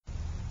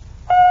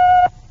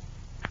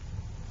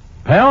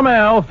Pall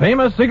Mall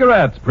Famous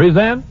Cigarettes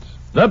present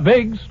The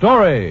Big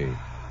Story.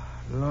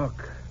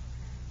 Look,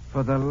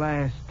 for the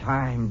last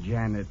time,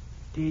 Janet,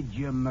 did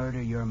you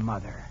murder your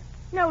mother?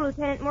 No,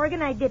 Lieutenant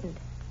Morgan, I didn't.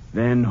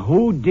 Then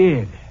who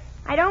did?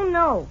 I don't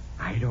know.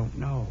 I don't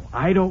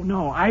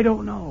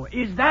know.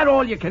 Is that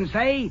all you can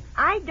say?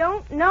 I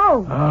don't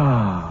know.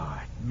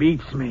 Oh, it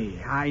beats me.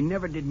 I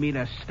never did meet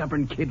a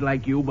stubborn kid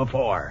like you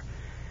before.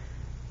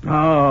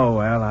 Oh,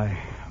 well, I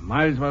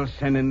might as well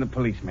send in the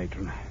police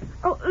matron.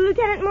 Oh,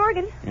 Lieutenant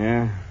Morgan,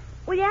 Yeah?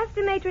 will you ask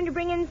the matron to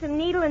bring in some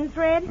needle and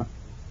thread?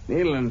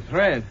 Needle and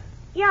thread?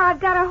 Yeah, I've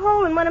got a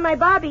hole in one of my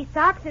Bobby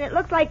socks, and it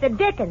looks like the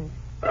Dickens.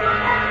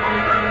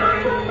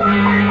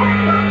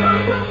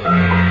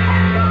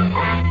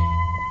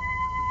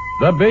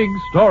 The Big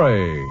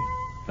Story.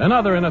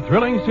 Another in a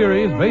thrilling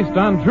series based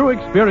on true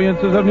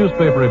experiences of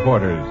newspaper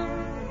reporters.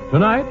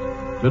 Tonight,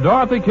 to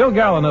Dorothy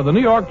Kilgallen of the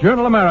New York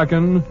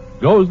Journal-American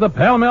goes the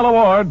Pall Mall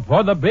Award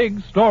for The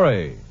Big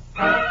Story.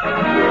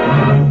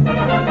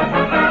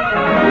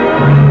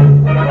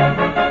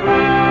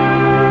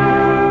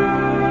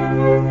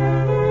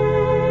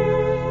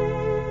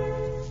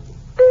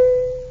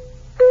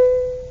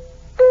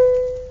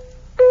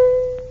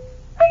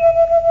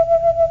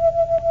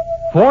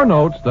 Four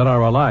notes that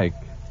are alike,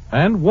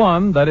 and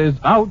one that is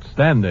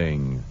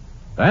outstanding.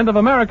 And of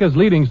America's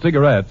leading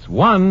cigarettes,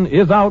 one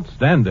is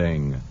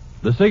outstanding.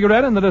 The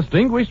cigarette in the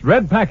distinguished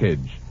red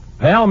package,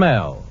 Pall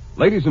Mall.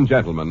 Ladies and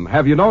gentlemen,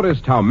 have you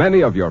noticed how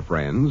many of your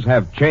friends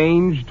have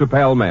changed to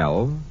Pall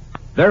Mall?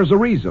 There's a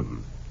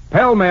reason.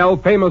 Pall Mall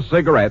Famous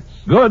Cigarettes.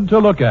 Good to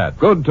look at.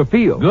 Good to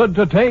feel. Good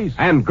to taste.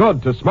 And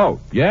good to smoke.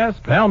 Yes,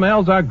 Pall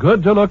Malls are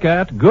good to look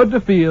at, good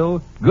to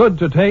feel, good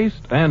to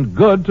taste, and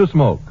good to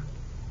smoke.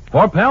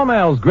 For Pall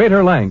Mall's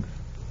greater length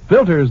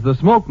filters the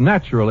smoke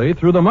naturally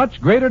through the much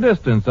greater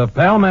distance of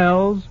Pall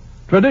Mall's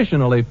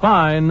traditionally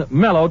fine,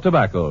 mellow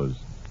tobaccos,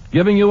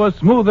 giving you a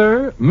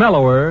smoother,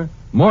 mellower,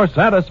 more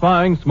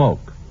satisfying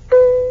smoke.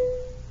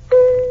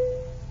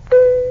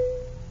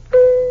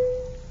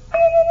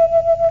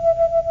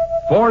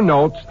 Four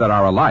notes that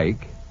are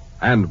alike,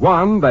 and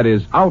one that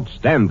is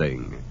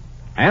outstanding.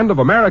 And of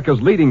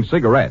America's leading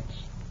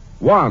cigarettes,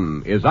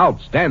 one is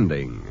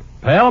outstanding.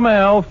 Pall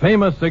Mall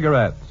Famous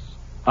Cigarettes.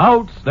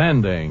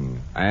 Outstanding.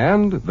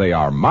 And they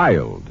are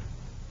mild.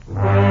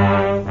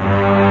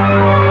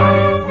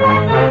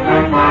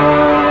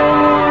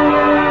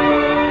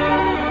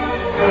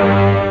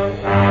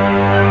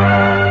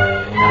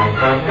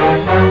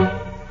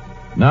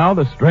 Now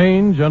the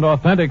strange and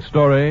authentic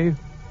story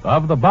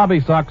of the Bobby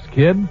Sox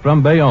Kid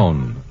from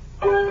Bayonne.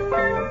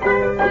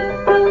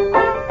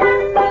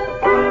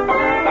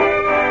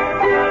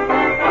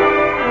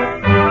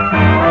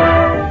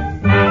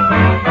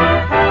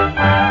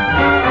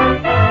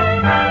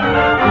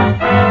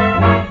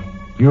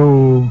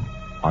 You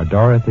are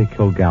Dorothy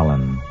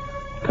Kilgallen,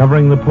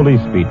 covering the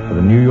police beat for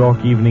the New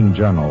York Evening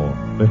Journal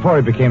before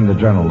it became the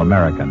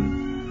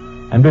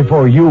Journal-American, and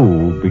before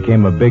you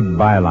became a big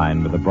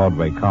byline with a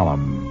Broadway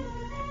column.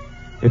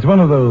 It's one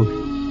of those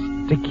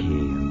sticky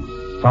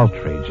and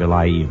sultry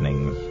July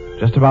evenings,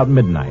 just about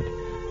midnight,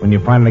 when you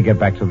finally get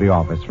back to the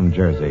office from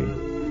Jersey.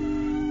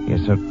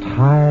 You're so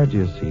tired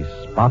you see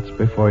spots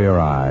before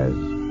your eyes,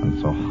 and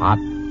so hot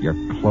your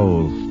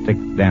clothes stick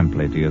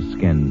damply to your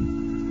skin.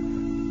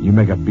 You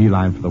make a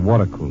beeline for the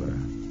water cooler,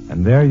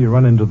 and there you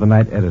run into the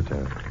night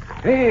editor.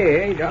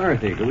 Hey,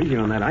 Dorothy, go easy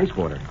on that ice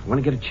water.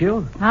 Want to get a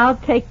chill? I'll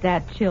take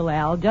that chill,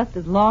 Al, just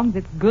as long as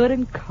it's good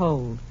and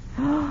cold.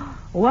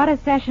 What a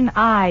session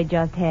I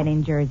just had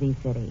in Jersey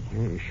City.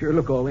 Yeah, you sure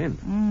look all in.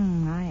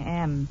 I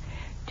am.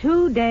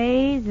 2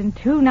 days and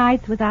 2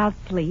 nights without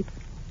sleep.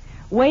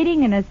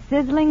 Waiting in a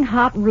sizzling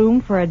hot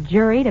room for a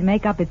jury to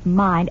make up its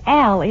mind.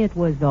 Al, it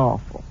was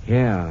awful.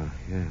 Yeah,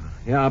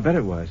 I bet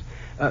it was.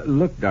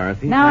 Look,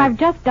 Dorothy. Now, I've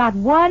just got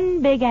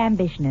one big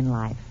ambition in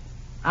life.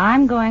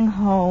 I'm going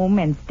home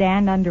and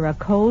stand under a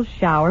cold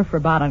shower for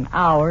about an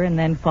hour and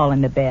then fall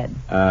into bed.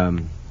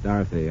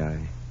 Dorothy, I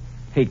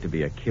hate to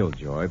be a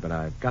killjoy, but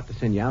I've got to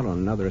send you out on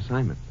another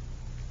assignment.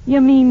 You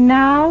mean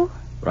now?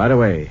 Right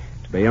away,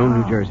 to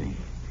Bayonne, New Jersey.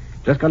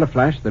 Just got a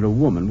flash that a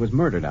woman was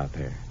murdered out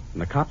there.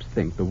 And the cops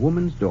think the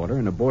woman's daughter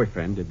and a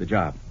boyfriend did the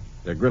job.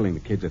 They're grilling the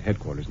kids at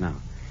headquarters now.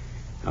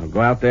 I'll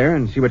go out there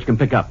and see what you can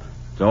pick up.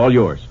 It's all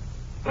yours.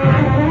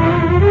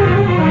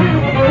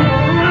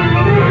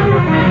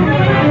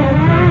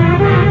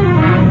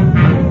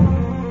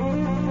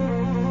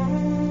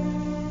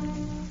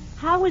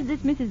 How was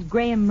this Mrs.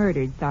 Graham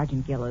murdered,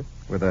 Sergeant Gillis?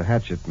 With a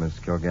hatchet, Miss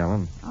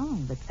Kilgallen. Oh,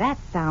 but that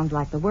sounds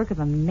like the work of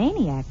a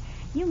maniac.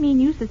 You mean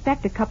you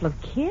suspect a couple of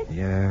kids?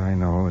 Yeah, I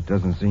know. It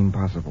doesn't seem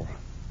possible.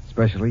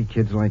 Especially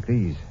kids like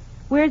these.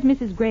 Where's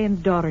Mrs. Graham's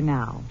daughter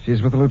now?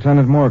 She's with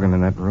Lieutenant Morgan in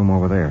that room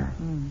over there.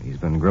 He's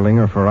been grilling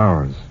her for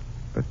hours,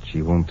 but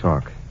she won't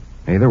talk.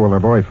 Neither will her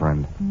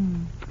boyfriend.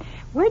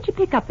 Where'd you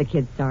pick up the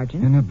kids,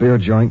 Sergeant? In a beer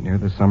joint near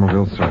the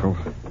Somerville Circle.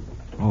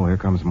 Oh, here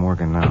comes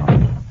Morgan now.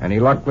 Any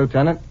luck,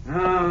 Lieutenant?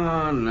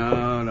 Oh,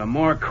 no. The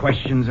more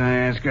questions I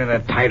ask her, the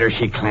tighter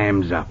she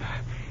clams up.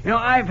 You know,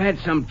 I've had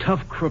some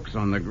tough crooks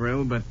on the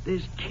grill, but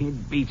this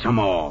kid beats them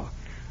all.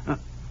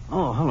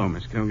 Oh, hello,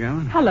 Miss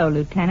Kilgallen. Hello,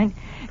 Lieutenant.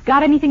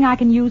 Got anything I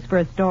can use for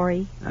a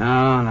story? Oh,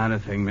 not a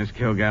thing, Miss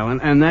Kilgallen.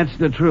 And that's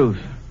the truth.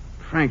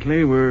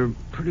 Frankly, we're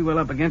pretty well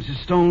up against a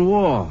stone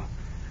wall.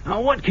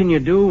 Now, what can you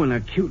do when a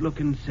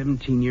cute-looking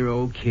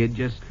 17-year-old kid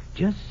just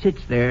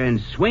sits there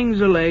and swings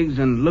her legs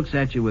and looks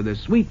at you with a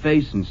sweet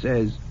face and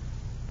says,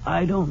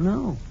 I don't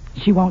know.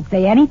 She won't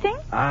say anything?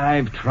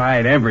 I've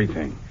tried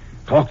everything.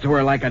 Talked to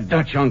her like a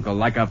Dutch uncle,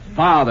 like a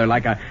father,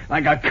 like a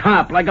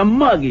cop, like a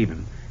mug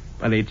even.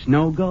 But it's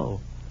no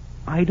go.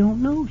 I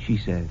don't know, she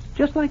says.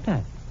 Just like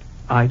that.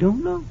 I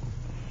don't know.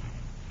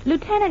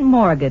 Lieutenant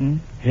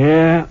Morgan.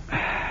 Yeah.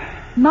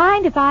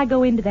 Mind if I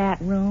go into that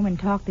room and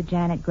talk to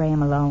Janet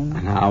Graham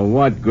alone? Now,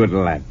 what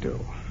good'll that do?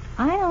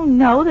 I don't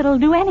know that it'll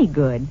do any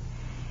good.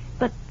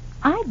 But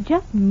I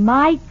just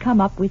might come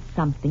up with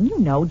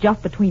something,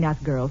 just between us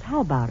girls.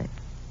 How about it?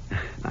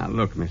 Now,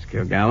 look, Miss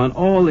Kilgallen,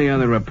 all the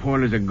other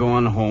reporters are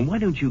going home. Why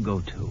don't you go,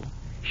 too?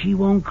 She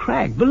won't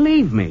crack.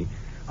 Believe me.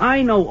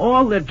 I know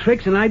all the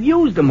tricks, and I've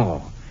used them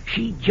all.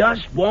 She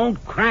just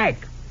won't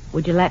crack.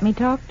 Would you let me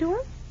talk to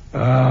her?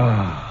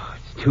 Oh,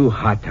 it's too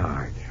hot to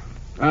argue.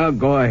 Oh,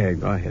 go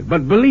ahead.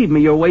 But believe me,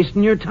 you're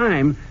wasting your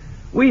time.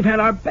 We've had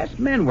our best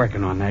men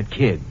working on that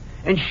kid,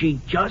 and she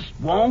just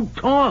won't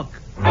talk.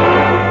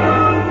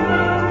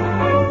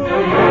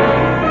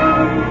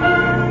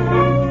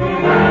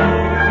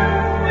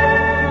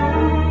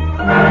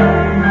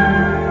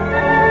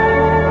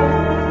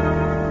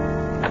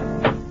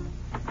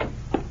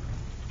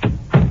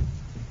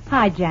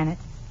 Hi, Janet.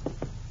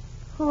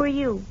 Who are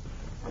you?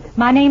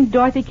 My name's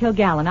Dorothy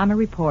Kilgallen. I'm a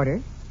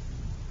reporter.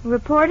 A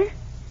reporter?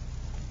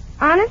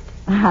 Honest?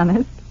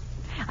 Honest.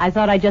 I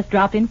thought I'd just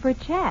drop in for a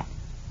chat.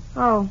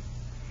 Oh.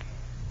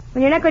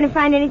 Well, you're not going to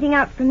find anything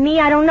out from me.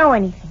 I don't know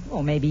anything.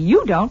 Well, maybe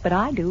you don't, but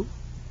I do.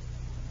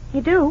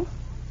 You do?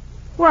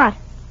 What?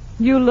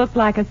 You look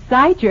like a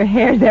sight. Your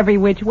hair's every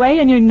which way,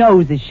 and your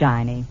nose is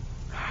shiny.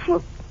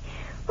 Well,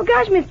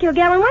 gosh, Miss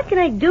Kilgallen, what can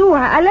I do?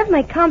 I left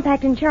my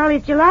compact in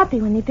Charlie's jalopy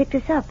when they picked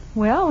us up.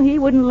 Well, he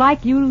wouldn't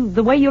like you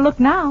the way you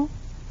look now.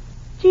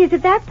 Gee, is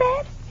it that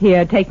bad?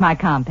 Here, take my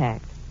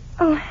compact.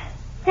 Oh,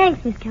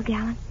 thanks, Miss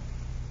Kilgallen.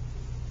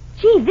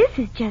 Gee, this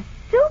is just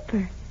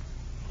super.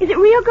 Is it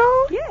real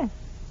gold? Yes.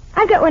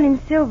 I've got one in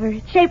silver.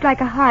 It's shaped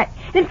like a heart.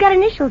 And it's got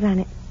initials on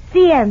it.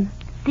 CM.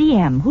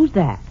 CM? Who's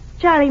that?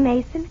 Charlie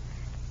Mason.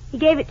 He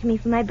gave it to me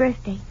for my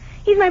birthday.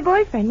 He's my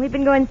boyfriend. We've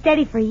been going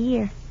steady for a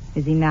year.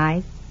 Is he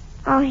nice?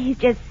 Oh, he's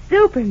just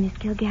super, Miss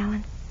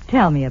Kilgallen.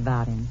 Tell me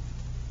about him.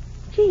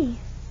 Gee.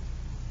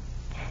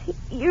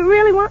 You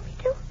really want me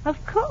to?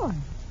 Of course.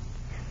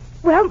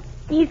 Well,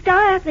 he's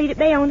star athlete at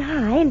Bayonne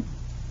High, and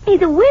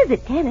he's a whiz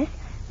at tennis.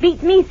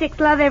 Beats me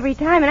 6-love every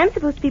time, and I'm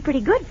supposed to be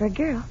pretty good for a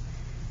girl.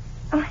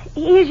 Oh,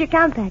 here's your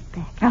compact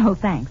back. Oh,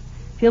 thanks.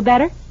 Feel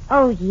better?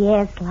 Oh,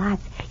 yes,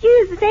 lots. You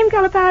use the same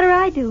color powder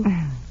I do.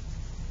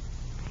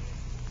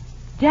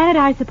 Janet,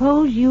 I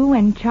suppose you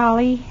and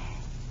Charlie,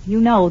 you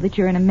know that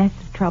you're in a mess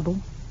of trouble.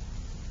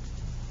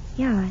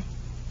 Yeah,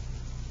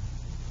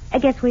 I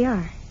guess we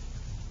are.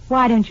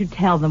 Why don't you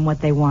tell them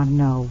what they want to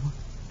know?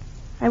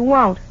 I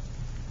won't.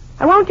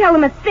 I won't tell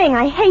them a thing.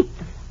 I hate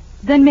them.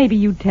 Then maybe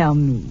you tell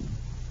me.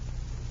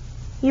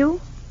 You?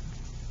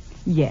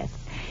 Yes.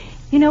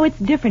 It's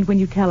different when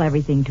you tell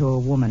everything to a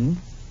woman.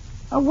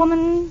 A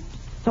woman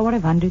sort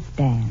of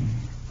understands.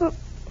 Well,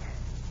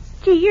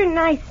 gee, you're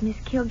nice, Miss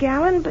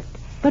Kilgallen, but...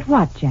 But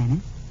what, Janet?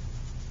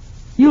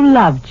 You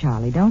love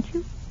Charlie, don't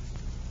you?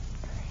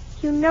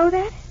 You know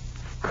that?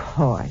 Of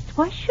course.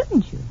 Why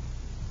shouldn't you?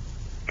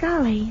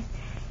 Golly.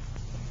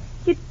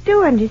 You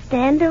do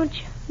understand, don't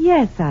you?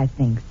 Yes, I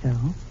think so.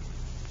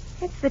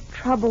 That's the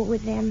trouble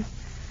with them.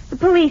 The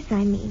police,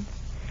 I mean.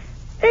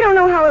 They don't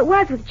know how it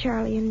was with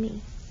Charlie and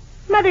me.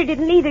 Mother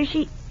didn't either.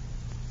 She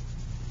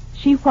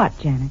what,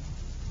 Janet?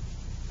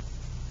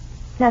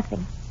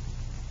 Nothing.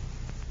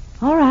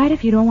 All right,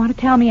 if you don't want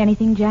to tell me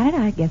anything, Janet,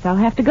 I guess I'll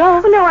have to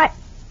go. Oh, no,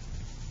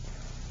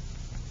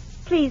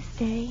 Please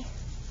stay.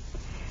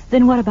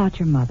 Then what about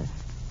your mother?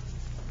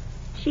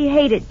 She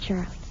hated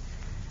Charlie.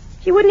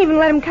 She wouldn't even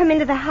let him come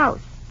into the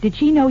house. Did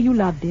she know you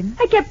loved him?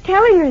 I kept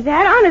telling her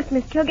that. Honest,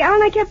 Miss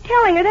Kilgallen, I kept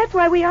telling her. That's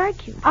why we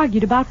argued.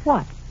 Argued about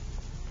what?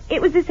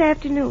 It was this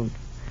afternoon.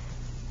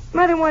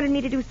 Mother wanted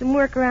me to do some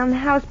work around the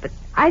house, but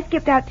I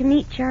skipped out to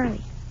meet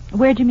Charlie.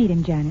 Where'd you meet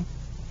him, Janet?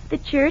 The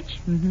church.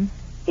 Mm-hmm.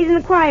 He's in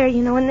the choir,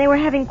 and they were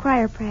having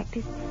choir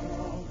practice.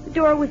 The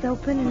door was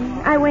open,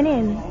 and I went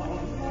in.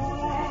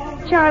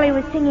 Charlie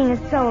was singing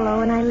a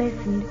solo, and I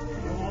listened.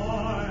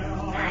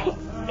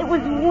 It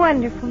was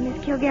wonderful, Miss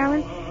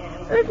Kilgallen.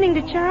 Listening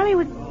to Charlie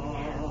was...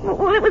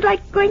 Well, it was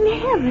like going to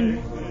heaven.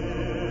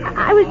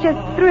 I was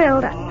just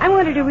thrilled. I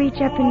wanted to reach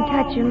up and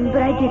touch him,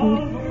 but I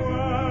didn't.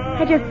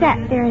 I just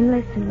sat there and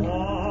listened.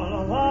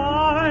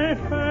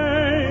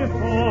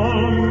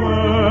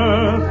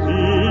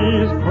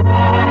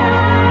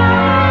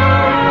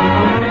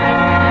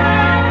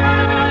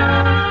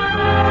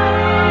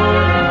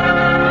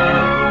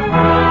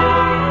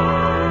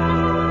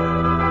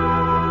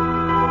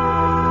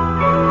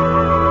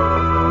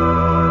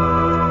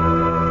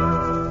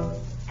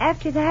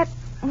 After that,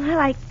 Well,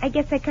 I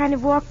guess I kind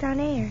of walked on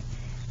air.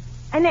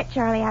 I met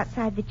Charlie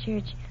outside the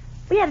church.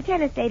 We had a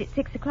tennis date at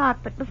 6 o'clock,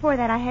 but before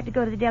that I had to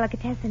go to the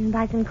delicatessen and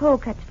buy some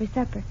cold cuts for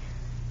supper.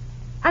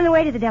 On the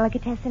way to the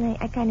delicatessen,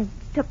 I kind of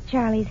took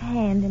Charlie's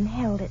hand and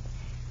held it.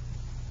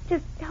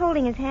 Just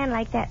holding his hand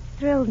like that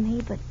thrilled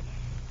me, but...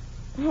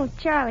 Oh,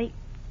 Charlie...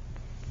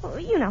 Oh,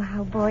 you know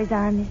how boys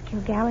are, Miss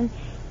Kilgallen.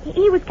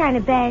 He was kind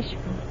of bashful.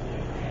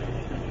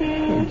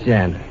 Hey,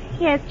 Jan.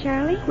 Yes,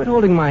 Charlie? Quit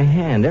holding my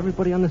hand.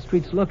 Everybody on the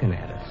street's looking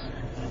at us.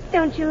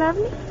 Don't you love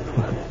me?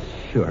 Well,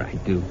 sure I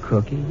do,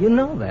 Cookie. You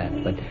know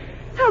that, but...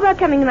 How about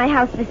coming to my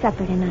house for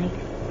supper tonight?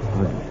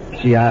 Oh,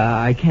 gee,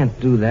 I can't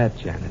do that,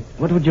 Janet.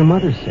 What would your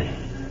mother say?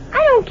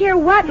 I don't care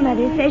what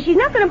Mother says. She's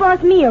not going to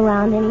boss me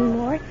around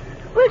anymore.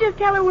 We'll just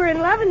tell her we're in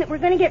love and that we're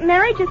going to get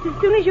married just as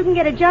soon as you can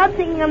get a job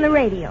singing on the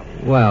radio.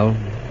 Well,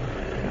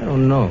 I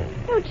don't know.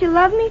 Don't you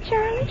love me,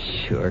 Charlie?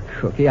 Sure,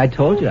 Cookie. I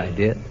told you I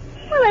did.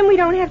 Well, then we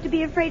don't have to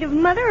be afraid of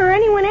Mother or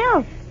anyone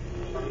else.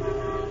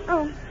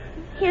 Oh,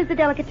 here's the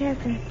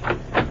delicatessen.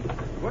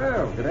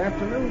 Well, good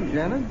afternoon,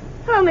 Janet.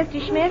 Hello, Mr.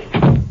 Schmidt.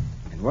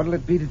 And what'll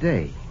it be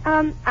today?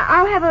 I'll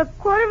have a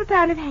quarter of a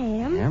pound of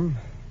ham. Ham?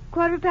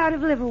 Quarter of a pound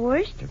of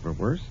liverwurst.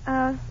 Liverwurst?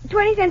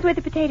 20 cents worth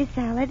of potato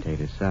salad.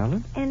 Potato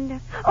salad? And,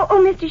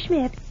 Mr.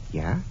 Schmidt.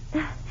 Yeah?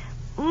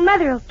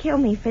 Mother will kill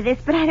me for this,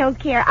 but I don't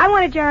care. I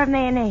want a jar of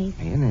mayonnaise.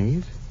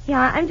 Mayonnaise? Yeah,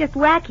 I'm just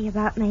wacky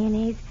about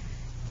mayonnaise.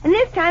 And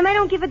this time I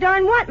don't give a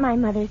darn what my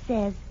mother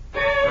says.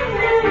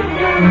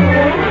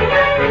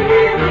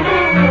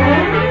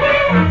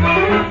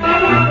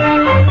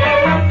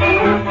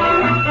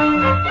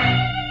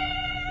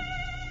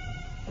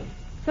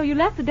 So you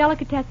left the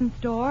delicatessen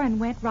store and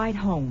went right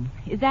home.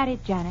 Is that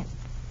it, Janet?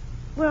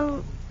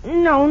 Well,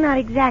 no, not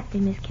exactly,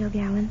 Miss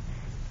Kilgallen.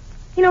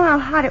 You know how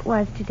hot it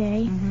was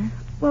today? Mm-hmm.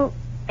 Well,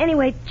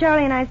 anyway,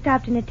 Charlie and I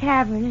stopped in a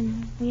tavern,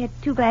 and we had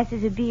 2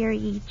 glasses of beer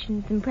each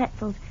and some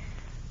pretzels.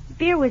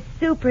 Beer was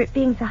super, it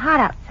being so hot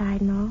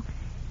outside and all.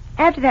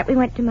 After that, we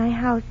went to my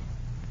house.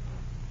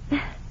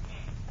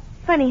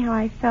 Funny how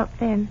I felt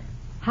then.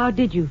 How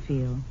did you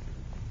feel?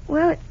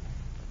 Well,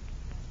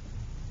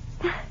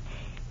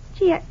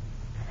 Gee, I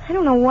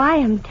don't know why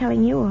I'm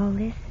telling you all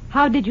this.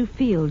 How did you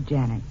feel,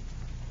 Janet?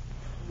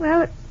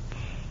 Well, it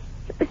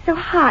was so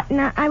hot,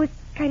 and I was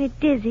kind of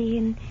dizzy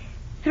and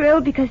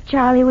thrilled because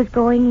Charlie was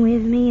going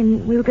with me,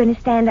 and we were going to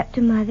stand up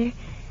to Mother.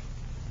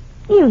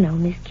 You know,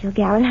 Miss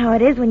Kilgallen, how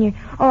it is when you're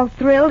all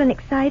thrilled and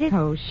excited.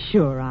 Oh,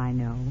 sure, I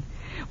know.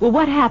 Well,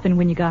 what happened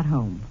when you got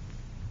home?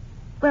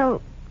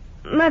 Well,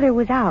 Mother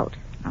was out.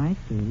 I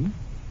see.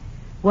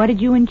 What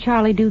did you and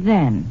Charlie do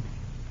then?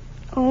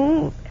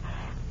 Oh,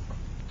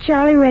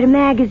 Charlie read a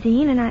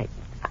magazine, and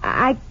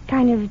I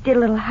kind of did a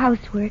little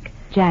housework.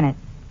 Janet.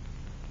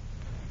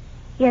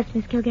 Yes,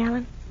 Miss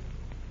Kilgallen?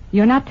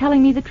 You're not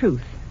telling me the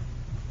truth.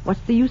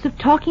 What's the use of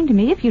talking to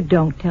me if you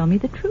don't tell me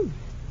the truth?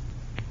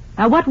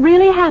 Now, what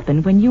really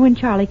happened when you and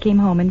Charlie came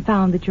home and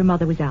found that your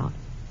mother was out?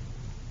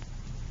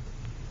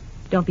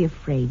 Don't be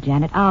afraid,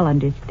 Janet. I'll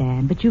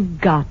understand, but you've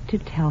got to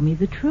tell me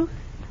the truth.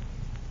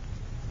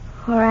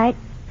 All right.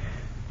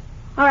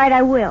 All right,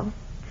 I will.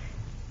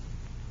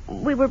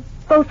 We were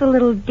both a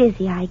little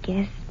dizzy, I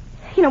guess.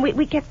 You know,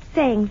 we kept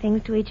saying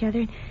things to each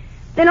other.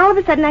 Then all of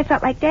a sudden I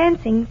felt like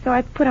dancing, so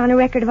I put on a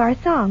record of our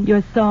song.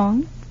 Your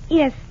song?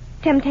 Yes,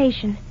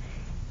 Temptation.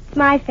 It's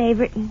my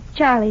favorite, and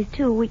Charlie's,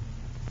 too.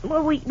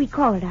 We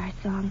call it our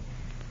song.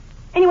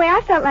 Anyway,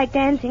 I felt like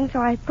dancing, so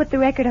I put the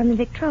record on the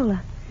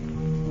Victrola.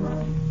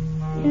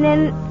 And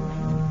then...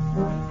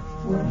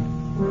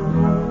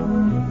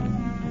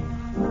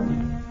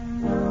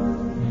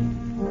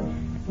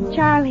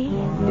 Charlie.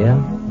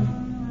 Yeah?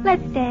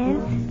 Let's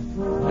dance.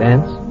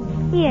 Dance?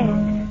 Yes.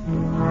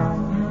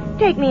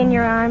 Take me in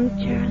your arms,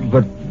 Charlie.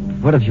 But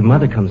what if your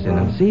mother comes in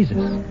and sees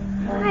us?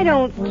 I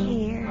don't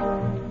care.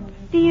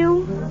 Do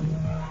you?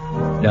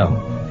 No.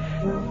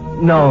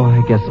 No,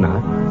 I guess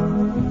not.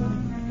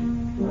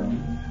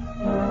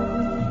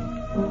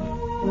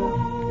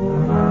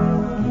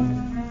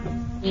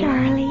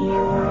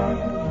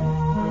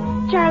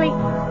 Charlie,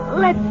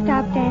 let's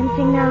stop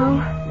dancing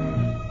now.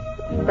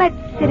 Let's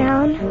sit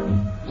down.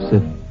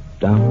 Sit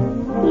down?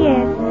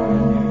 Yes.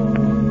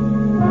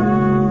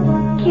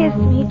 Kiss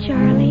me,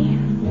 Charlie.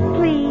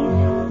 Please.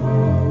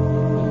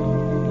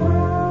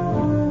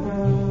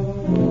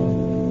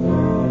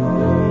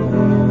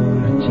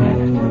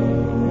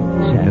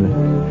 Janet.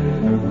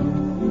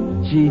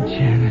 Gee,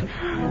 Janet.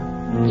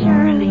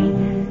 Charlie.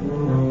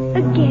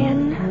 Again.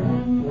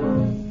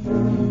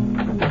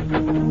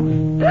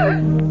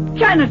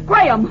 Janet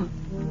Graham!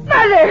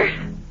 Mother!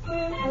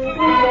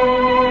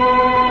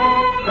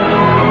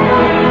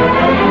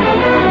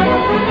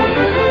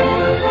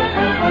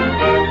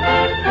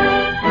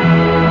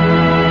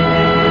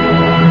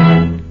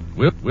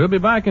 We'll be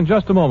back in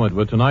just a moment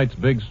with tonight's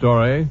big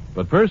story,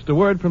 but first a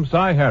word from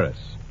Cy Harris.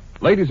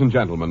 Ladies and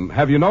gentlemen,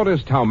 have you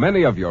noticed how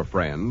many of your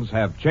friends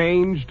have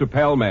changed to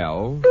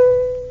pell-mell?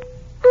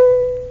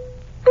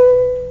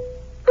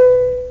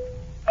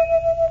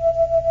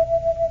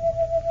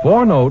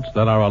 Four notes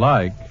that are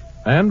alike,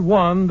 and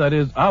one that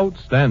is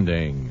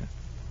outstanding.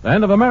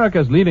 And of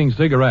America's leading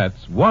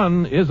cigarettes,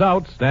 one is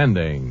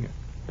outstanding.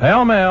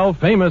 Pall Mall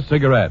Famous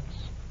Cigarettes.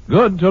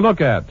 Good to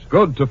look at.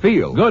 Good to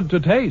feel. Good to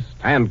taste.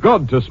 And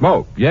good to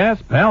smoke.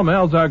 Yes, Pall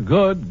Malls are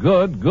good,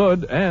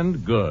 good,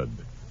 and good.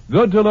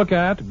 Good to look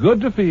at,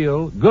 good to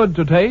feel, good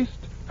to taste,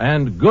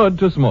 and good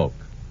to smoke.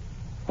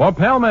 For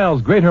Pall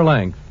Malls greater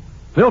length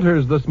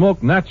filters the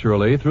smoke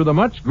naturally through the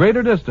much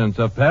greater distance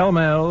of Pall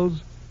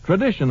Malls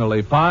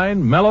traditionally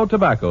fine, mellow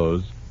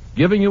tobaccos,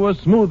 giving you a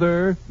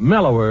smoother,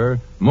 mellower,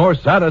 more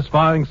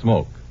satisfying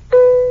smoke.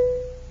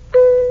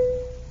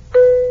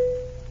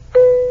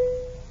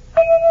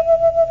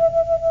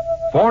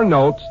 Four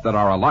notes that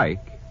are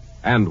alike,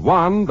 and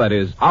one that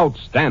is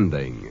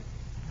outstanding.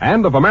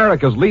 And of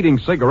America's leading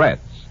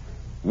cigarettes,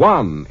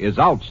 one is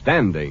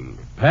outstanding.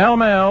 Pall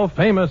Mall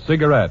Famous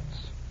Cigarettes.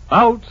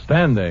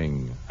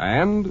 Outstanding.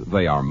 And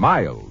they are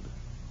mild.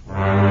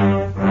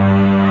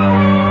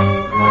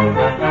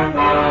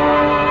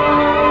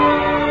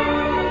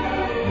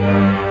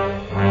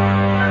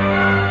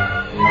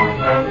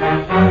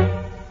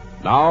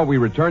 Now we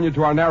return you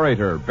to our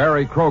narrator,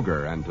 Barry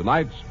Kroger, and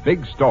tonight's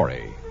big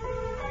story.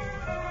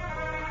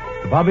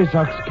 The Bobby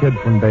Sox kid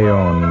from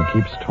Bayonne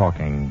keeps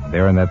talking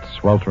there in that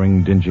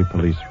sweltering, dingy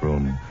police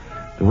room.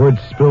 The words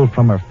spill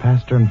from her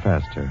faster and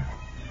faster.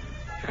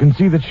 You can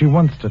see that she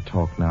wants to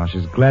talk now.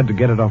 She's glad to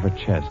get it off her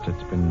chest.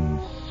 It's been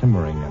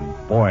simmering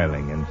and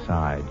boiling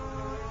inside.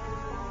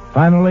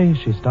 Finally,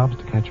 she stops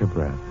to catch her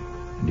breath.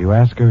 And you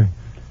ask her...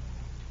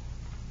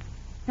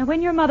 Now,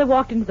 when your mother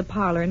walked into the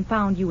parlor and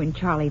found you and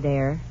Charlie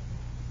there,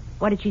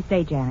 what did she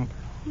say, Janet?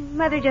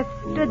 Mother just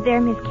stood there,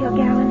 Miss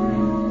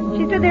Kilgallen.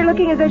 She stood there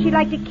looking as though she'd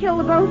like to kill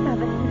the both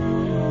of us.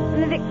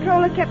 And the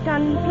Victrola kept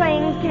on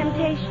playing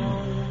Temptation.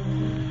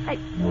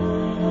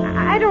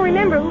 I don't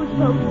remember who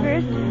spoke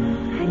first.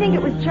 I think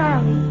it was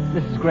Charlie.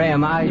 Mrs.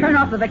 Graham, Turn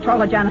off the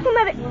Victrola, Janet.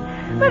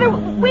 Mother,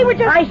 we were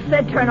just... I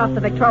said turn off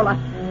the Victrola.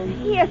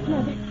 Yes,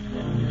 Mother.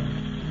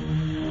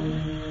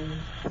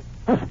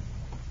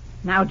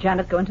 Now,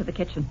 Janet, go into the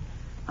kitchen.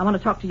 I want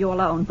to talk to you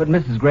alone. But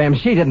Mrs. Graham,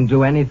 she didn't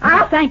do anything.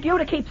 I'll thank you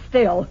to keep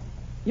still.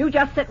 You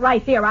just sit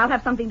right here. I'll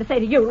have something to say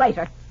to you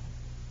later.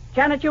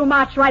 Janet, you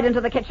march right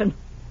into the kitchen.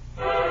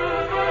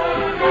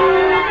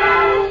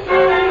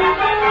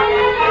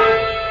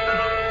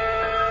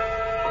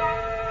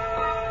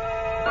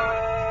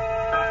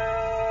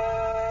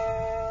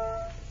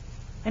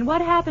 And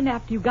what happened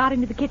after you got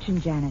into the kitchen,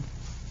 Janet?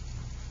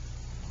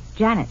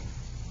 Janet,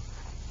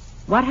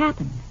 what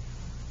happened?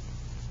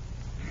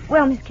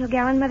 Well, Miss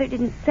Kilgallen, Mother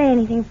didn't say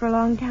anything for a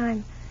long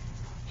time.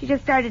 She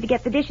just started to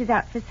get the dishes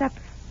out for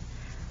supper.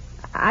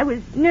 I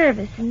was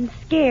nervous and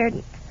scared.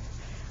 Well,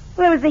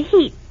 there was the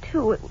heat,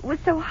 too. It was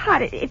so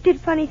hot. It did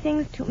funny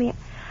things to me.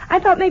 I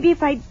thought maybe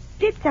if I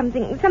did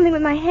something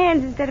with my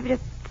hands instead of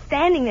just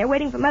standing there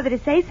waiting for Mother to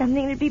say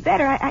something, it'd be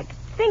better. I could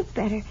think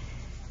better. And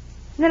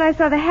then I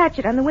saw the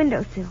hatchet on the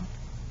windowsill.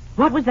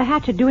 What was the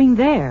hatchet doing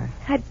there?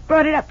 I'd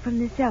brought it up from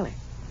the cellar.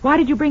 Why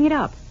did you bring it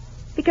up?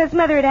 Because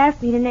Mother had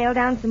asked me to nail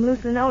down some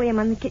loose linoleum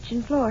on the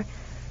kitchen floor.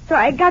 So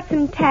I got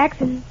some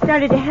tacks and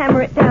started to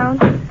hammer it down.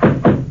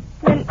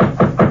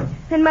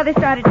 Then Mother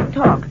started to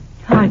talk.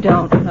 I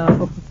don't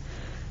know.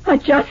 I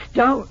just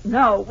don't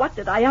know. What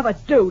did I ever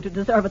do to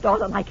deserve a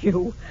daughter like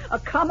you? A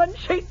common,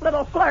 cheap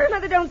little flirt.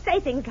 Mother, don't say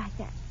things like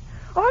that.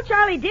 All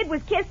Charlie did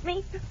was kiss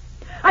me.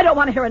 I don't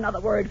want to hear another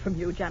word from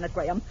you, Janet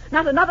Graham.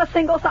 Not another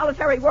single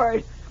solitary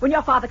word. When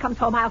your father comes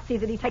home, I'll see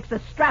that he takes the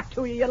strap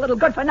to you, you little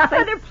good-for-nothing.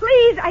 Mother,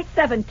 please,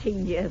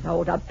 17 years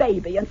old, a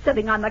baby, and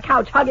sitting on the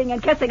couch hugging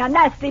and kissing a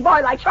nasty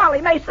boy like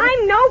Charlie Mason.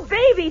 I'm no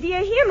baby. Do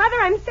you hear, Mother?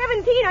 I'm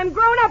 17. I'm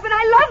grown up, and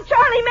I love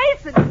Charlie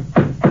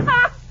Mason.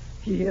 Ha!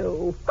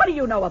 You. What do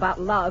you know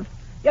about love?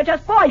 You're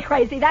just boy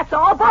crazy, that's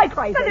all. Boy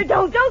crazy. Mother,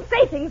 don't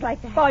say things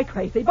like that. Boy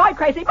crazy, boy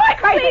crazy, boy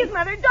crazy. Please,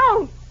 Mother,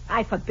 don't.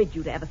 I forbid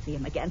you to ever see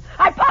him again.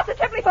 I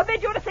positively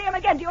forbid you to see him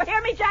again. Do you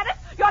hear me, Janet?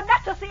 You're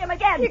not to see him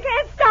again. You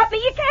can't stop me.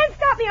 You can't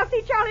stop me. I'll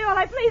see Charlie all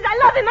I please. I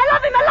love him. I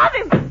love him. I love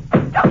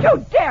him. Don't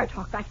you dare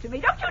talk back to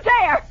me. Don't you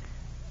dare.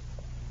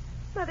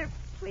 Mother,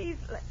 please,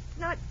 let's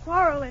not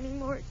quarrel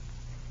anymore. It's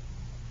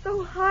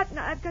so hot, and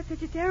I've got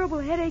such a terrible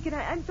headache, and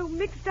I'm so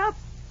mixed up.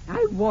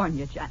 I warn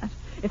you, Janet.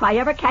 If I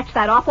ever catch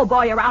that awful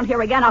boy around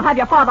here again, I'll have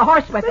your father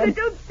horsewhip him. Mother,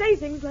 don't say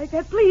things like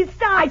that. Please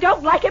stop. I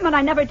don't like him, and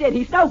I never did.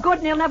 He's no good,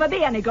 and he'll never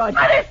be any good.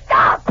 Mother,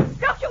 stop!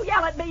 Don't you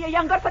yell at me, you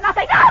young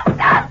good-for-nothing. No, no,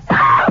 no!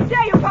 How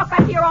dare you talk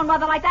back to your own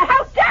mother like that?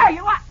 How dare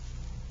you?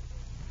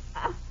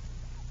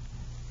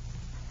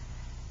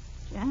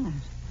 Janet.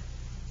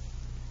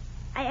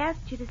 I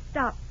asked you to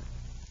stop.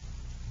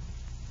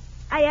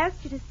 I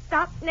asked you to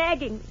stop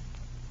nagging me.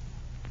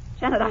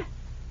 Janet,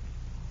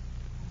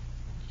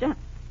 Janet,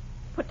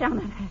 put down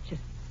that hatchet.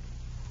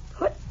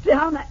 Put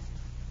down that...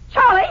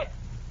 Charlie!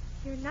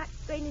 You're not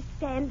going to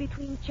stand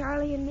between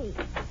Charlie and me.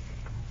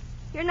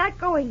 You're not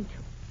going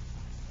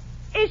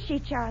to. Is she,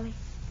 Charlie?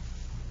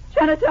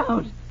 Janet,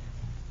 don't.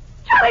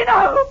 Charlie,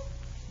 no!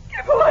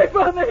 Keep away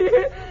from me!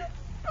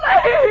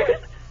 Please!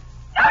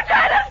 No,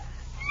 Janet!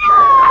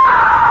 No!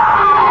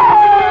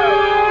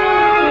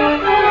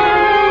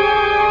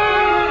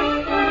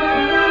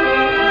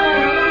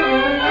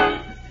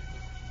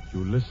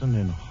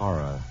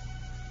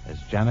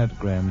 Janet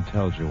Graham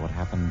tells you what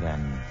happened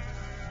then.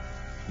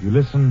 You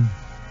listen,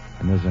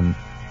 and there's an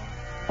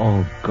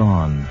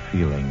all-gone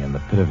feeling in the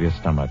pit of your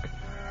stomach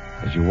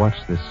as you watch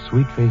this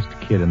sweet-faced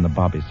kid in the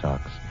bobby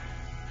socks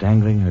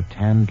dangling her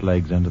tanned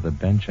legs under the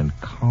bench and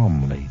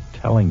calmly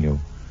telling you.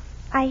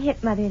 I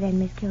hit Mother then,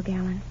 Miss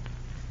Kilgallen.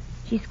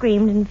 She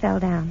screamed and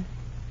fell down.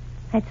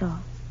 That's all.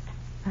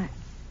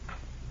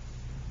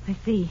 I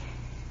see.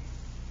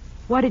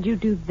 What did you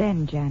do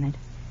then, Janet?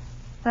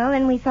 Well,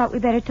 then we thought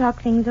we'd better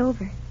talk things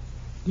over.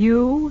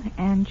 You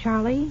and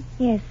Charlie?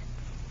 Yes.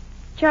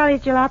 Charlie's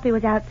jalopy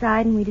was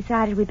outside, and we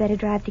decided we'd better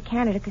drive to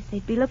Canada because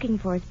they'd be looking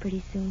for us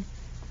pretty soon.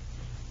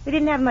 We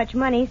didn't have much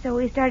money, so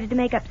we started to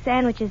make up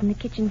sandwiches in the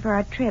kitchen for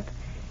our trip.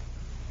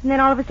 And then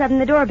all of a sudden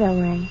the doorbell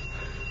rang.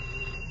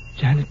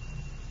 Janet,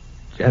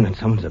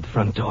 someone's at the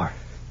front door.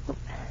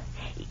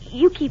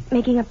 You keep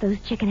making up those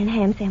chicken and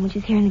ham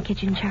sandwiches here in the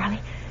kitchen, Charlie.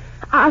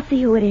 I'll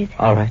see who it is.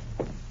 All right.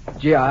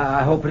 Gee,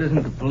 I hope it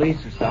isn't the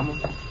police or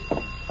someone.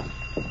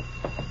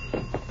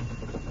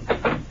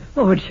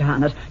 Oh,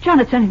 Janet.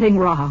 Janet's anything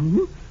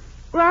wrong?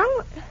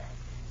 Wrong?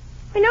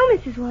 I know,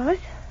 Mrs. Wallace.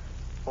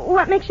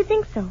 What makes you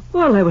think so?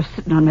 Well, I was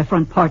sitting on my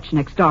front porch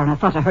next door, and I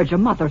thought I heard your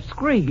mother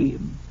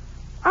scream.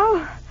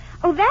 Oh,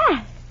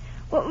 that.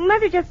 Well,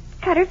 Mother just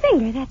cut her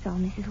finger, that's all,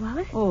 Mrs.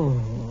 Wallace.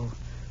 Oh,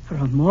 for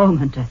a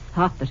moment I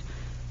thought that...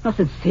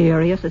 Nothing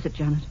serious, is it,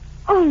 Janet?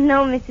 Oh,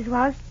 no, Mrs.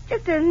 Wallace.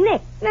 Just a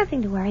nick.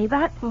 Nothing to worry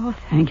about. Oh,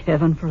 thank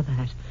heaven for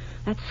that.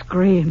 That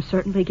scream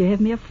certainly gave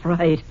me a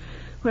fright.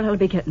 Well, I'll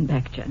be getting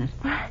back, Janet.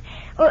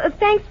 Well,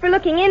 thanks for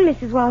looking in,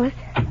 Mrs. Wallace.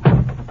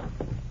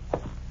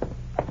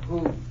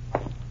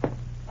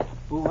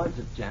 Who was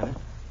it, Janet?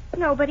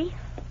 Nobody.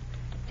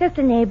 Just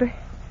a neighbor.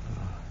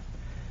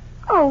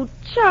 Oh,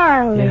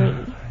 Charlie.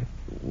 Yeah.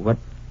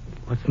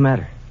 What's the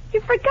matter?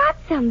 You forgot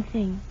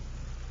something.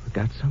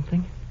 Forgot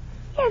something?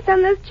 Yes,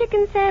 on those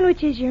chicken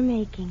sandwiches you're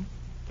making.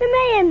 The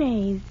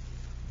mayonnaise.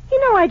 You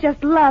know I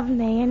just love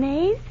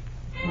mayonnaise.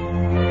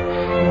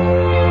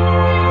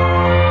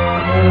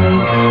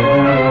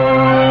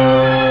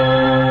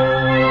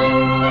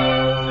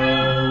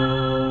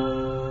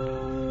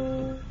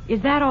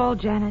 Is that all,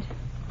 Janet?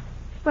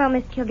 Well,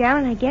 Miss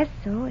Kilgallen, I guess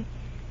so.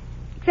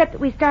 Except that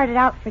we started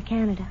out for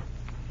Canada.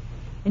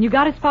 And you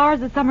got as far as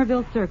the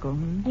Somerville Circle,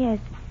 hmm? Yes.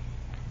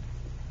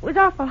 It was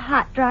awful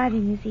hot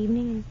driving this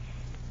evening.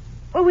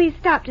 Well, we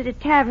stopped at a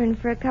tavern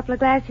for a couple of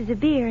glasses of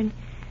beer, and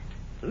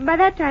by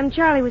that time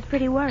Charlie was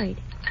pretty worried.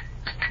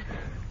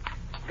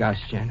 Gosh,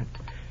 Janet.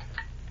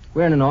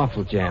 We're in an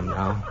awful jam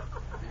now.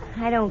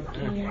 I don't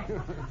care.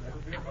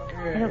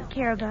 I don't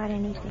care about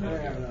anything.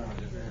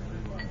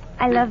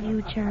 I love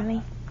you,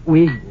 Charlie.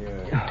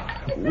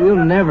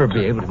 We'll never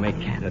be able to make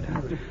Canada.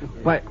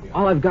 Why,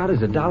 all I've got is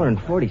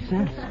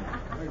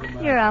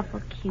 $1.40. You're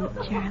awful cute,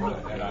 Charlie.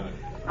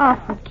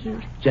 Awful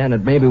cute.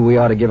 Janet, maybe we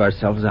ought to give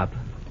ourselves up.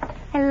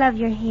 I love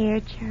your hair,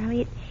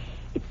 Charlie.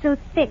 It's so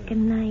thick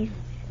and nice.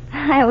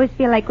 I always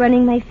feel like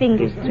running my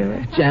fingers through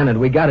it. Janet,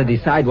 we got to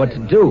decide what to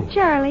do.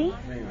 Charlie,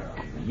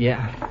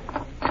 Yeah.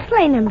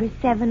 play number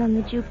 7 on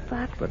the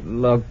jukebox. But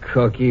look,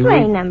 Cookie,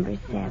 Play number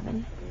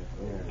 7.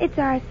 It's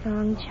our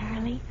song,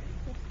 Charlie.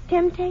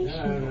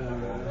 Temptation.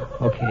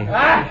 Okay.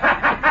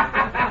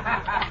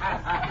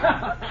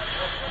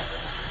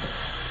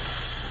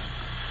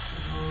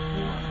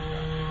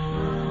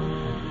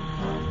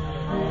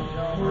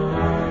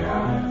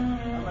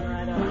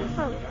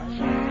 Oh,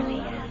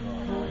 Charlie.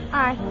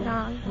 Our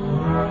song.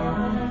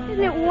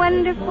 Isn't it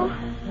wonderful?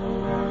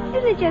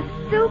 Isn't it just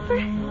super?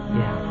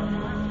 Yeah.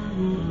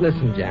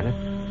 Listen, Janet.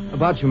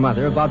 About your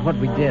mother, about what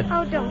we did.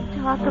 Oh, don't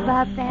talk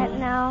about that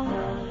now.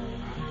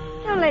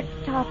 Now let's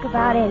talk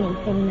about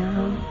anything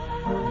now.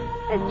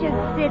 Let's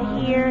just sit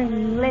here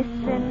and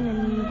listen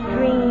and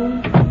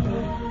dream.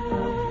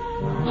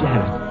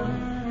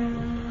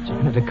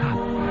 Janet, a cop.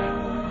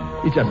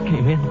 He just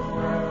came in.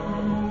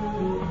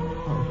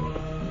 Oh,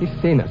 he's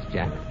seen us,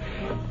 Janet.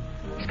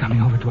 He's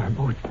coming over to our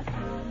booth.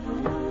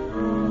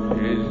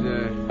 Is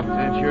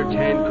that your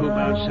tan coupe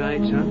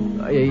outside, son?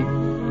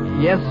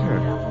 Yes, sir.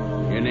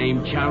 Your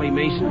name Charlie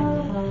Mason?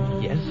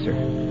 Yes, sir.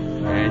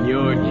 And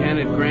you're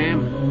Janet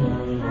Graham?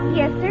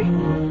 Yes, sir.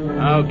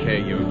 Okay,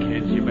 you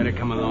kids, you better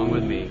come along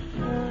with me.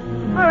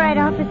 All right,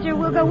 officer,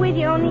 we'll go with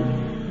you, only...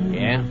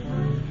 Yeah?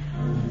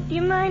 Do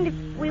you mind if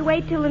we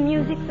wait till the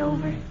music's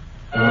over?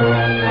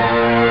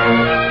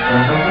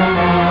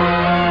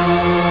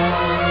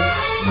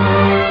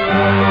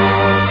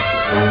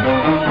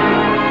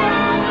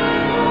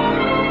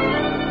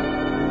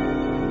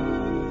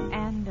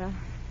 And,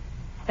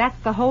 that's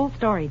the whole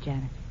story,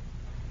 Janet.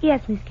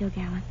 Yes, Miss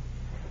Kilgallen.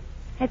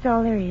 That's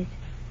all there is.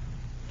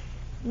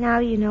 Now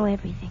you know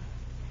everything.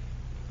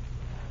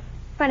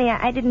 Funny,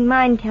 I didn't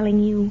mind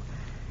telling you.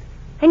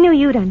 I knew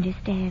you'd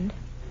understand.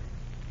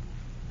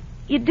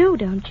 You do,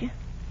 don't you?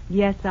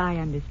 Yes, I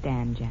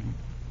understand, Janet.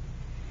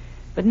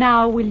 But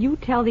now, will you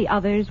tell the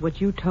others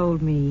what you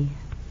told me?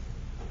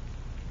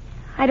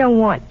 I don't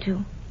want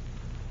to.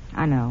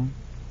 I know.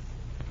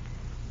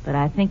 But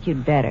I think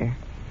you'd better.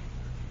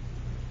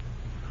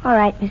 All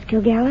right, Miss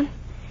Kilgallen.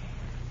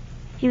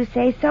 If you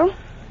say so.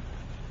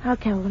 I'll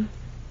tell them.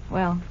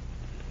 Well,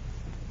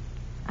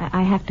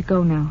 I have to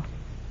go now.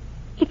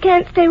 You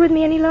can't stay with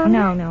me any longer?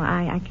 No,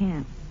 I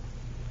can't.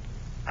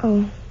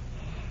 Oh.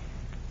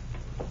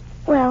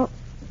 Well,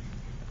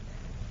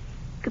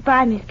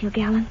 goodbye, Miss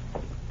Kilgallen.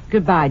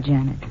 Goodbye,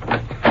 Janet.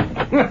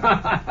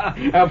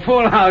 A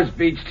full house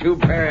beats two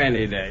pair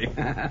any day.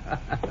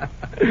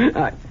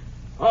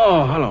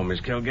 Oh, hello, Miss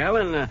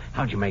Kilgallen.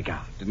 How'd you make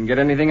out? Didn't get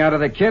anything out of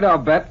the kid, I'll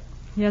bet.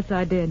 Yes,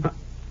 I did.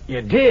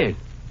 You did?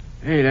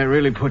 Hey, that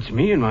really puts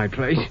me in my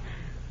place.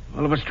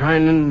 All of us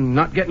trying and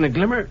not getting a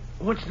glimmer.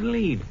 What's the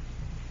lead?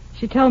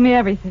 She told me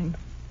everything.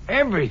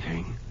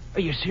 Everything? Are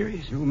you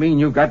serious? You mean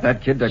you got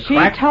that kid to She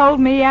crack? told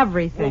me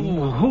everything.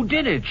 Well, who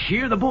did it? She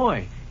or the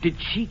boy? Did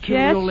she kill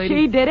Yes, the old lady?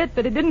 she did it,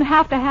 but it didn't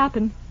have to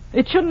happen.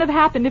 It shouldn't have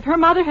happened if her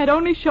mother had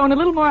only shown a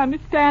little more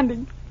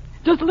understanding.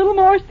 Just a little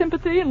more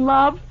sympathy and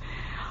love.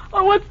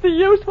 Oh, what's the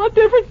use? What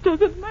difference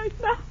does it make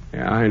now?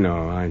 Yeah, I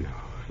know.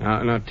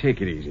 Now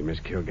take it easy, Miss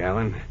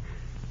Kilgallen.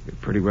 You're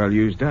pretty well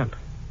used up.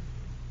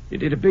 You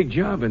did a big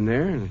job in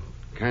there, and it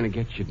kind of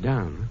gets you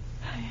down.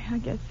 I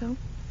guess so.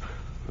 Huh?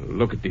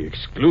 Look at the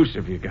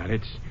exclusive you got.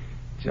 It's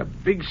a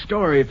big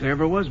story if there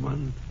ever was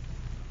one.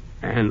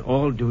 And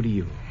all due to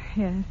you.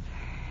 Yes.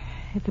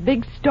 It's a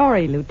big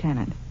story,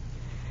 Lieutenant.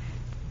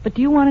 But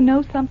do you want to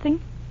know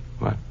something?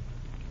 What?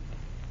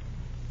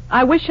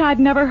 I wish I'd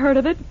never heard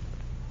of it.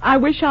 I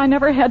wish I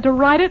never had to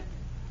write it.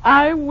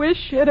 I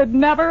wish it had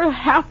never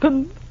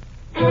happened.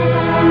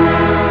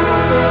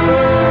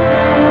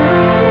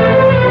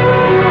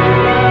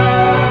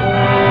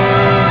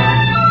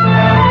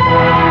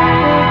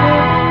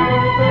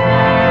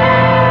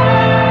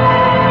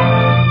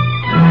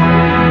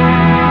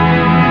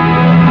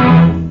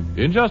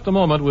 In just a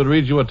moment, we'll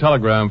read you a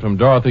telegram from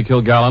Dorothy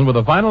Kilgallen with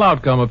the final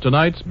outcome of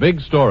tonight's big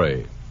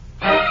story.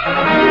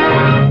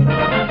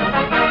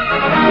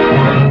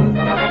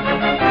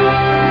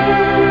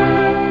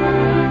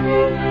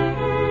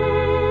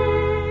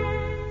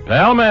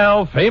 Pall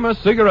Mall Famous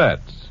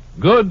Cigarettes.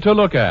 Good to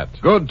look at.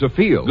 Good to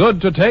feel. Good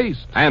to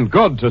taste. And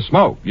good to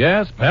smoke.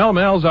 Yes, Pall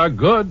Malls are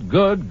good,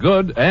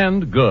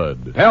 and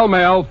good. Pall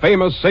Mall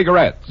Famous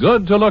Cigarettes.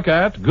 Good to look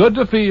at, good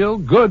to feel,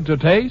 good to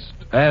taste,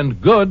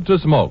 and good to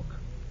smoke.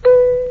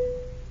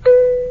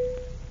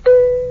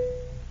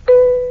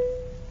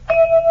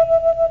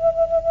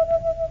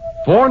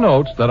 Four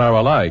notes that are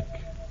alike,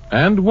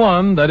 and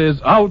one that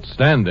is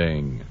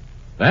outstanding.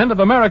 And of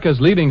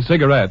America's leading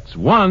cigarettes,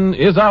 one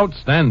is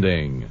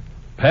outstanding.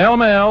 Pall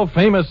Mall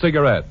Famous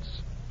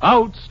Cigarettes.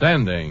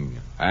 Outstanding.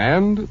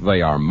 And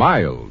they are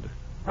mild.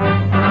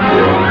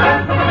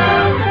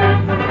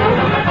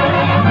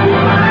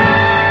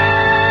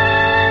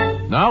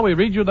 Now we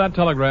read you that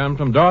telegram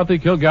from Dorothy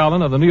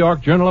Kilgallen of the New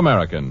York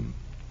Journal-American.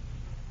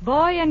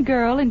 Boy and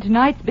girl in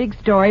tonight's big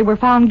story were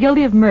found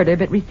guilty of murder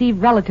but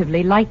received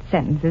relatively light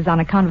sentences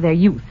on account of their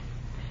youth.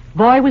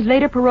 Boy was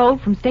later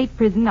paroled from state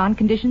prison on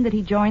condition that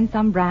he join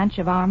some branch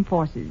of armed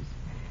forces.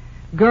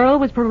 Girl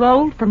was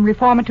paroled from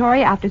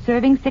reformatory after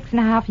serving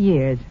 6.5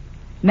 years.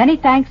 Many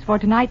thanks for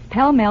tonight's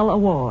Pall Mall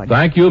Award.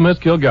 Thank you, Miss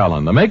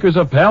Kilgallen. The makers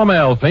of Pall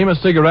Mall Famous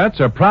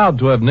Cigarettes are proud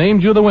to have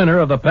named you the winner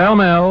of the Pall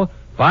Mall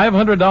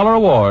 $500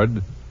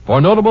 Award for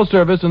notable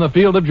service in the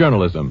field of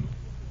journalism.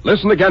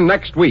 Listen again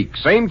next week,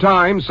 same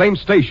time, same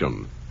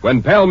station,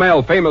 when Pall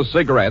Mall Famous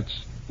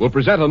Cigarettes will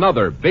present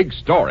another big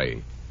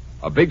story.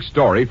 A big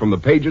story from the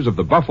pages of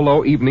the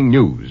Buffalo Evening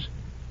News.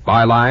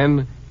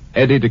 Byline,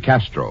 Eddie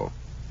DeCastro.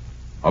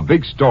 A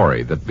big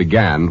story that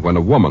began when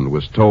a woman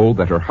was told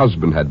that her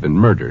husband had been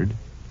murdered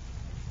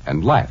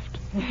and laughed.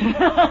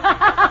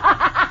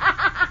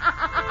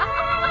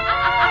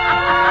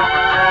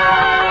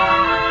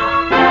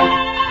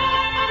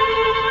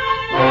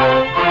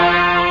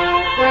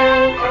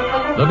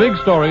 The Big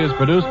Story is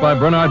produced by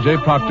Bernard J.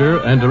 Proctor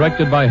and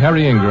directed by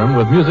Harry Ingram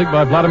with music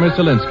by Vladimir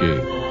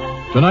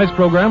Selinsky. Tonight's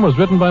program was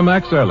written by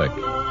Max Ehrlich.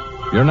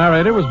 Your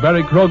narrator was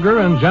Barry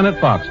Kroger, and Janet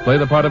Fox played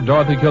the part of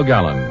Dorothy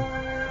Kilgallen.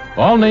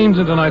 All names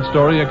in tonight's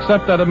story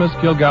except that of Miss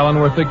Kilgallen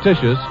were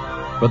fictitious,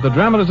 but the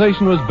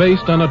dramatization was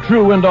based on a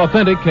true and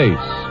authentic case.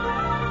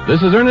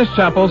 This is Ernest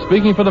Chappell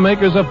speaking for the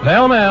makers of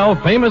Pall Mall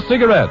Famous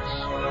Cigarettes.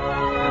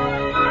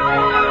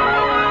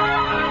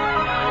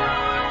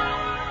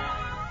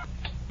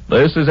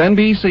 This is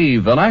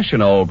NBC, the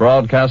national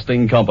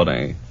broadcasting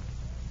company.